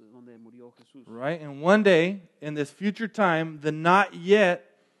cruz donde murió Jesús. Right? And one day, in this future time, the not yet,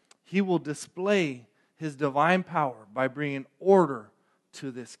 he will display his divine power by bringing order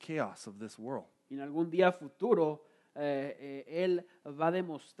to this chaos of this world. Y en algún día futuro, Él va a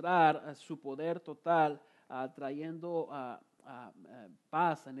demostrar su poder total trayendo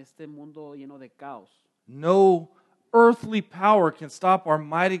paz en este mundo lleno de caos. No earthly power can stop our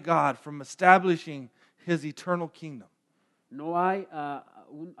mighty God from establishing his eternal kingdom. No hay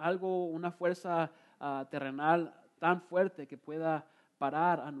una fuerza terrenal tan fuerte que pueda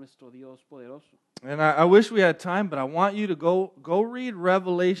parar a nuestro Dios poderoso. And I wish we had time, but I want you to go read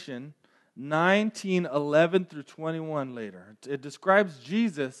Revelation 19:11 through 21 later. It describes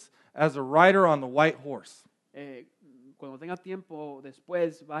Jesus as a rider on the white horse. Cuando tenga tiempo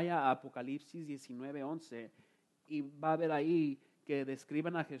después, vaya a Apocalipsis 19:11 y va a ver ahí que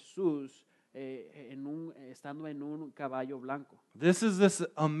describen a Jesús estando en un caballo blanco. This is this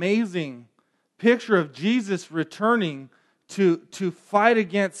amazing picture of Jesus returning to fight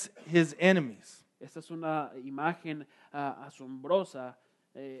against his enemies. Esta es una imagen asombrosa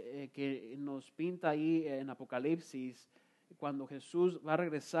que nos pinta ahí en Apocalipsis cuando Jesús va a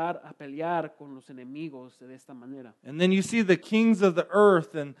regresar a pelear con los enemigos de esta manera. And then you see the kings of the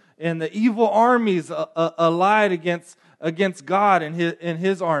earth and the evil armies allied against God and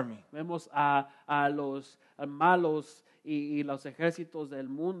his army. Vemos a los malos y los ejércitos del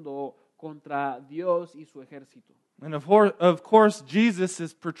mundo contra Dios y su ejército. And of course, Jesus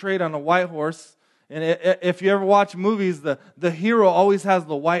is portrayed on a white horse. And if you ever watch movies, the hero always has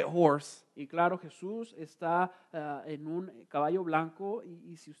the white horse. Y claro, Jesús está en un caballo blanco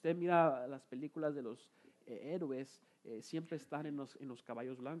y si usted mira las películas de los héroes, siempre están en los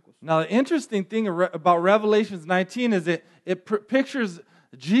caballos blancos. Now, the interesting thing about Revelation 19 is it pictures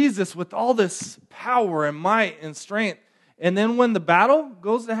Jesus with all this power and might and strength. And then when the battle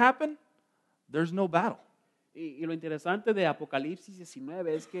goes to happen, there's no battle. Y lo interesante de Apocalipsis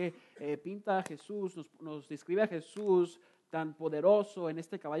 19 es que pinta a Jesús, nos describe a Jesús tan poderoso en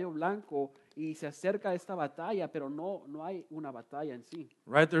este caballo blanco y se acerca a esta batalla, pero no hay una batalla en sí.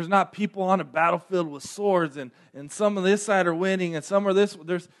 Right? There's not people on a battlefield with swords and some of this side are winning and some are this.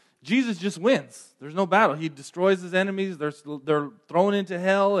 Jesus just wins. There's no battle. He destroys his enemies. They're thrown into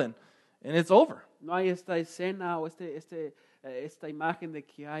hell and it's over. No hay esta escena o esta imagen de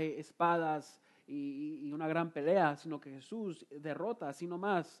que hay espadas y una gran pelea, sino que Jesús derrota así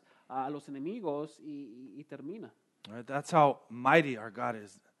nomás a los enemigos y termina. Right, that's how mighty our God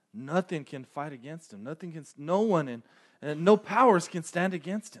is. Nothing can fight against him. No one and no powers can stand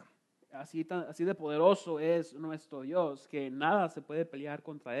against him. Así de poderoso es nuestro Dios que nada se puede pelear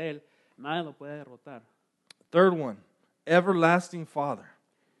contra él, nada lo puede derrotar. Third one, everlasting Father.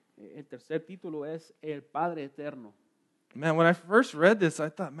 El tercer título es el Padre Eterno. Man, when I first read this, I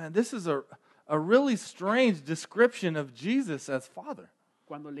thought, man, this is a really strange description of Jesus as Father.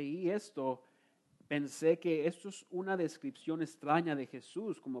 Cuando leí esto, pensé que esto es una descripción extraña de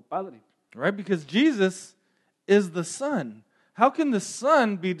Jesús como Padre. Right? Because Jesus is the Son. How can the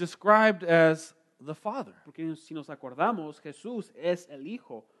Son be described as the Father? Porque si nos acordamos, Jesús es el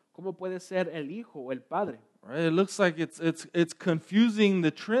Hijo. ¿Cómo puede ser el Hijo o el Padre? Right? It looks like it's confusing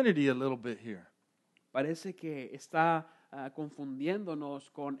the Trinity a little bit here. Parece que está confundiéndonos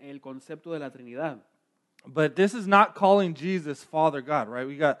con el concepto de la Trinidad. But this is not calling Jesus Father God, right?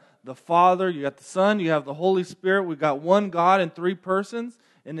 We got the Father, you got the Son, you have the Holy Spirit. We got one God in three persons.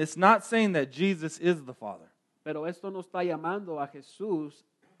 And it's not saying that Jesus is the Father. Pero esto no está llamando a Jesús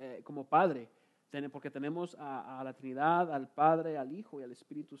como Padre, porque tenemos a la Trinidad, al Padre, al Hijo y al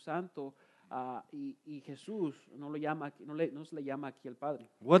Espíritu Santo, y Jesús no se le llama aquí el Padre.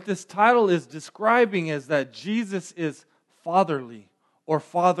 What this title is describing is that Jesus is fatherly or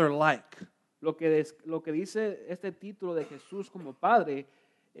father-like. Lo que dice este título de Jesús como Padre,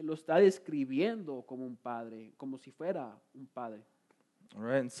 lo está describiendo como un Padre, como si fuera un Padre. All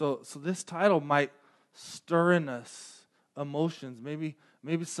right, and so this title might stir in us emotions. Maybe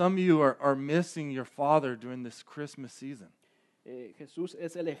some of you are missing your father during this Christmas season. Jesús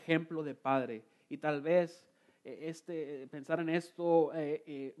es el ejemplo de Padre, y tal vez pensar en esto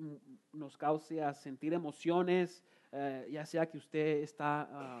nos cause a sentir emociones, ya sea que usted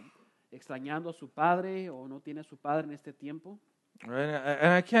está extrañando a su padre o no tiene a su padre en este tiempo. Right?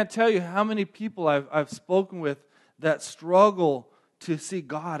 And I can't tell you how many people I've spoken with that struggle to see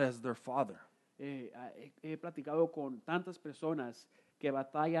God as their father. He platicado con tantas personas que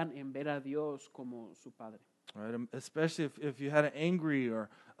batallan en ver a Dios como su padre. Right? Especially if you had an angry or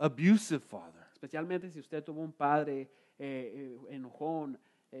abusive father. Especialmente si usted tuvo un padre enojón,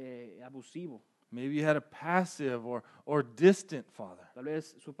 abusivo. Maybe you had a passive or distant father. Tal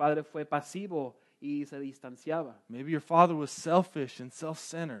vez su padre fue pasivo y se distanciaba. Maybe your father was selfish and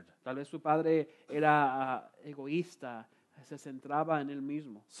self-centered. Tal vez su padre era egoísta, se centraba en él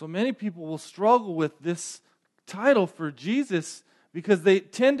mismo. So many people will struggle with this title for Jesus because they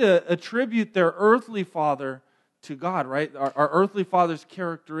tend to attribute their earthly father to God, right? Our earthly father's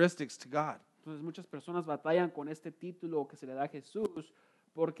characteristics to God. Entonces muchas personas batallan con este título que se le da a Jesús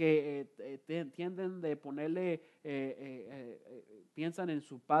porque tienden de ponerle, piensan en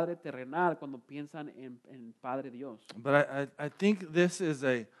su Padre terrenal cuando piensan en Padre Dios. But I think this is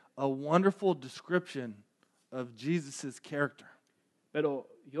a wonderful description of Jesus' character. Pero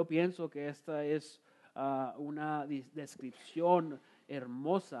yo pienso que esta es una descripción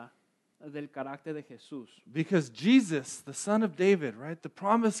hermosa del carácter de Jesús. Because Jesus, the son of David, right, the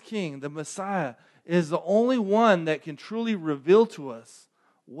promised king, the Messiah, is the only one that can truly reveal to us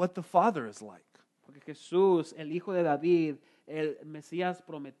what the Father is like. Porque Jesús, el hijo de David, el Mesías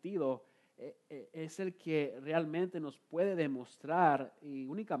prometido, es el que realmente nos puede demostrar y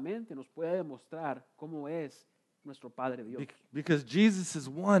únicamente nos puede demostrar cómo es nuestro Padre Dios. Because Jesus is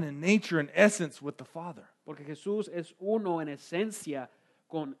one in nature and essence with the Father. Porque Jesús es uno en esencia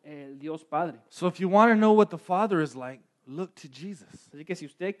con el Dios Padre. So if you want to know what the Father is like, look to Jesus. Así que si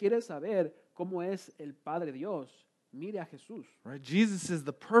usted quiere saber cómo es el Padre Dios, mire a Jesús. Right? Jesus is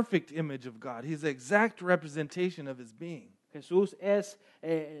the perfect image of God. He's the exact representation of his being. Jesús es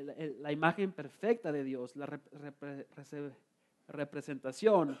la imagen perfecta de Dios, la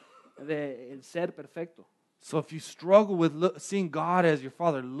representación del ser perfecto. So if you struggle with seeing God as your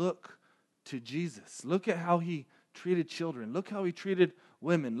Father, look to Jesus. Look at how he treated children. Look how he treated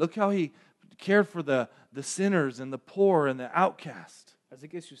women. Look how he cared for the sinners and the poor and the outcast. Así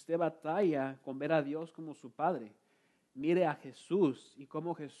que si usted batalla con ver a Dios como su Padre, mire a Jesús y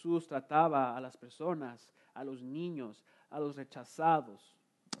cómo Jesús trataba a las personas, a los niños, a los rechazados.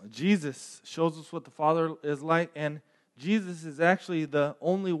 Jesus shows us what the Father is like, and Jesus is actually the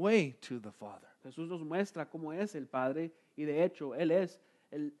only way to the Father. Jesús nos muestra cómo es el Padre y de hecho Él es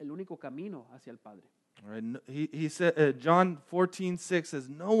el único camino hacia el Padre. All right. He said, John 14:6 says,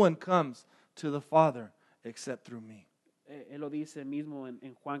 "No one comes to the Father except through me." Él lo dice mismo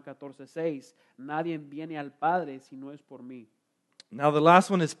en Juan 14:6, nadie viene al Padre si no es por mí. Now the last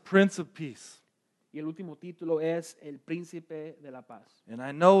one is Prince of Peace. Y el último título es el Príncipe de la Paz. And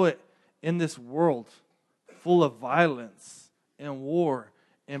I know it in this world full of violence and war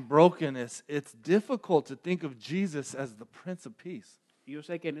and brokenness, it's difficult to think of Jesus as the Prince of Peace. Y yo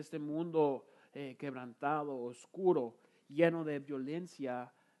sé que en este mundo quebrantado, oscuro, lleno de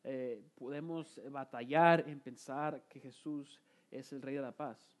violencia, podemos batallar en pensar que Jesús es el Rey de la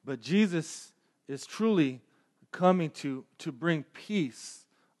Paz. But Jesus is truly coming to bring peace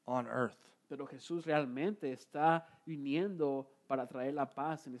on earth. Pero Jesús realmente está viniendo para traer la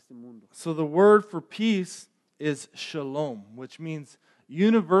paz en este mundo. So the word for peace is shalom, which means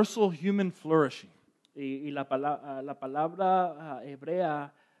universal human flourishing. Y la palabra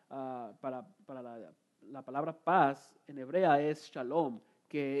hebrea para la palabra paz en hebrea es shalom,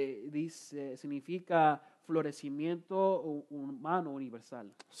 que significa florecimiento humano universal.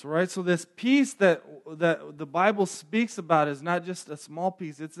 So right, so this peace that the Bible speaks about is not just a small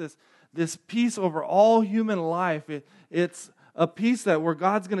peace. It's this peace over all human life. It's a peace that where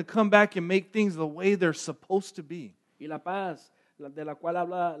God's going to come back and make things the way they're supposed to be. Y la paz de la cual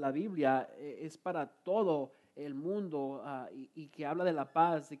habla la Biblia es para todo el mundo y que habla de la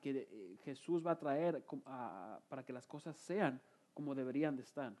paz de que Jesús va a traer para que las cosas sean como deberían de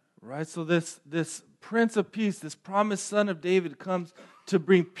estar. Right, so this Prince of Peace, this promised Son of David, comes to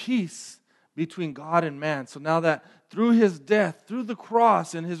bring peace between God and man. So now that through his death, through the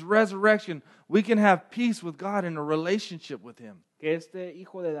cross and his resurrection, we can have peace with God in a relationship with him. Que este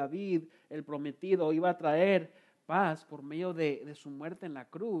hijo de David, el prometido, iba a traer paz por medio de su muerte en la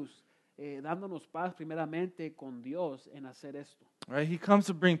cruz, dándonos paz primeramente con Dios en hacer esto. Right, he comes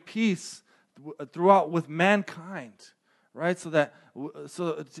to bring peace throughout with mankind. Right, so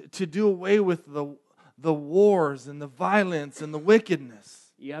to do away with the wars and the violence and the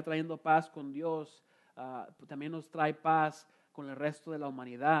wickedness. Y ya trayendo paz con Dios, también nos trae paz con el resto de la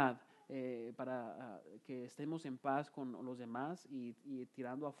humanidad, para que estemos en paz con los demás y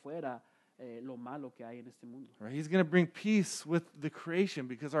tirando afuera lo malo que hay en este mundo. Right, he's going to bring peace with the creation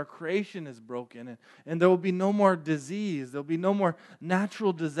because our creation is broken, and there will be no more disease, there will be no more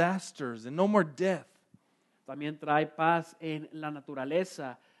natural disasters, and no more death. También trae paz en la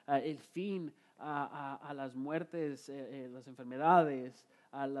naturaleza, el fin a las muertes, las enfermedades,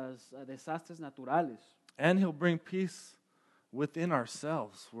 a los desastres naturales. And he'll bring peace within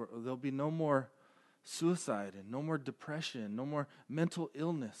ourselves, where there'll be no more suicide and no more depression, no more mental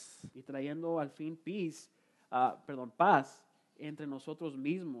illness. Y trayendo al fin paz entre nosotros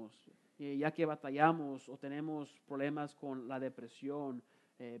mismos, ya que batallamos o tenemos problemas con la depresión,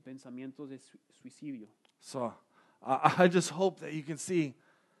 pensamientos de suicidio. So I just hope that you can see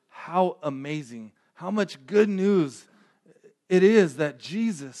how amazing, how much good news it is that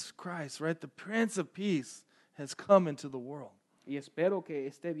Jesus Christ, right, the Prince of Peace, has come into the world. Y espero que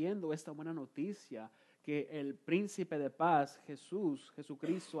esté viendo esta buena noticia, que el príncipe de paz,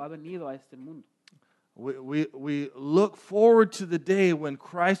 Jesucristo, ha venido a este mundo. We look forward to the day when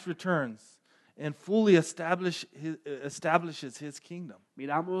Christ returns and fully establishes his kingdom.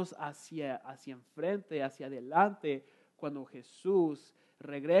 Miramos hacia enfrente, hacia adelante, cuando Jesús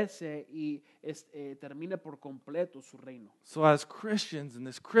regrese y termine por completo su reino. So as Christians in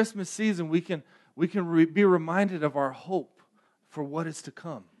this Christmas season, we can be reminded of our hope for what is to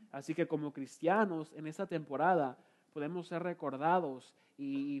come. Así que como cristianos en esta temporada podemos ser recordados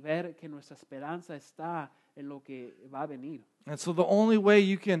y ver que nuestra esperanza está en lo que va a venir. And so the only way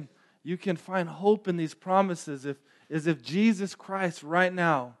you can find hope in these promises is if Jesus Christ right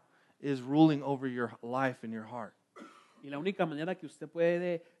now is ruling over your life and your heart. Y la única manera que usted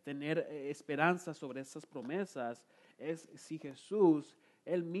puede tener esperanza sobre estas promesas es si Jesús,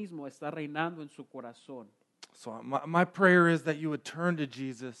 Él mismo, está reinando en su corazón. So my prayer is that you would turn to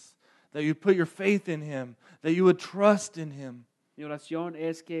Jesus, that you put your faith in Him, that you would trust in Him. Mi oración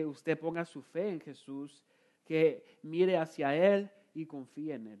es que usted ponga su fe en Jesús, que mire hacia Él y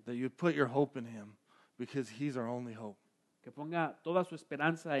confíe en Él. That you would put your hope in Him, because He's our only hope. Que ponga toda su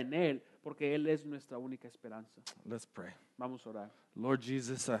esperanza en Él, porque Él es nuestra única esperanza. Let's pray. Vamos a orar. Lord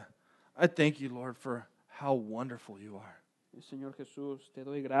Jesus, I thank you, Lord, for how wonderful you are. Señor Jesús, te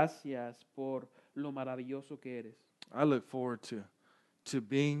doy gracias por lo maravilloso que eres. I look forward to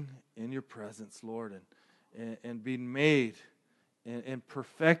being in your presence, Lord, and being made and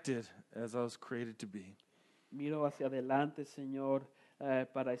perfected as I was created to be. Miro hacia adelante, Señor,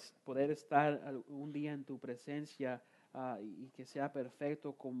 para poder estar un día en tu presencia y que sea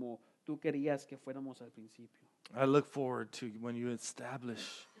perfecto como tú querías que fuéramos al principio. I look forward to when you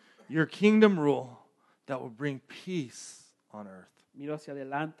establish your kingdom rule that will bring peace on earth. Miro hacia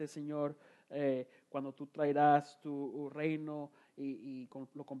adelante, Señor, cuando tú traerás tu reino y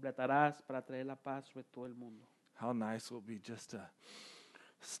lo completarás para traer la paz sobre todo el mundo. How nice it will be just to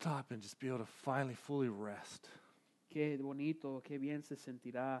stop and just be able to finally fully rest. Qué bonito, qué bien se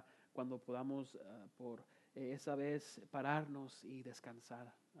sentirá cuando podamos por esa vez pararnos y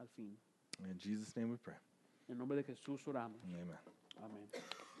descansar al fin. In Jesus' name we pray. En nombre de Jesús oramos. Amen. Amén.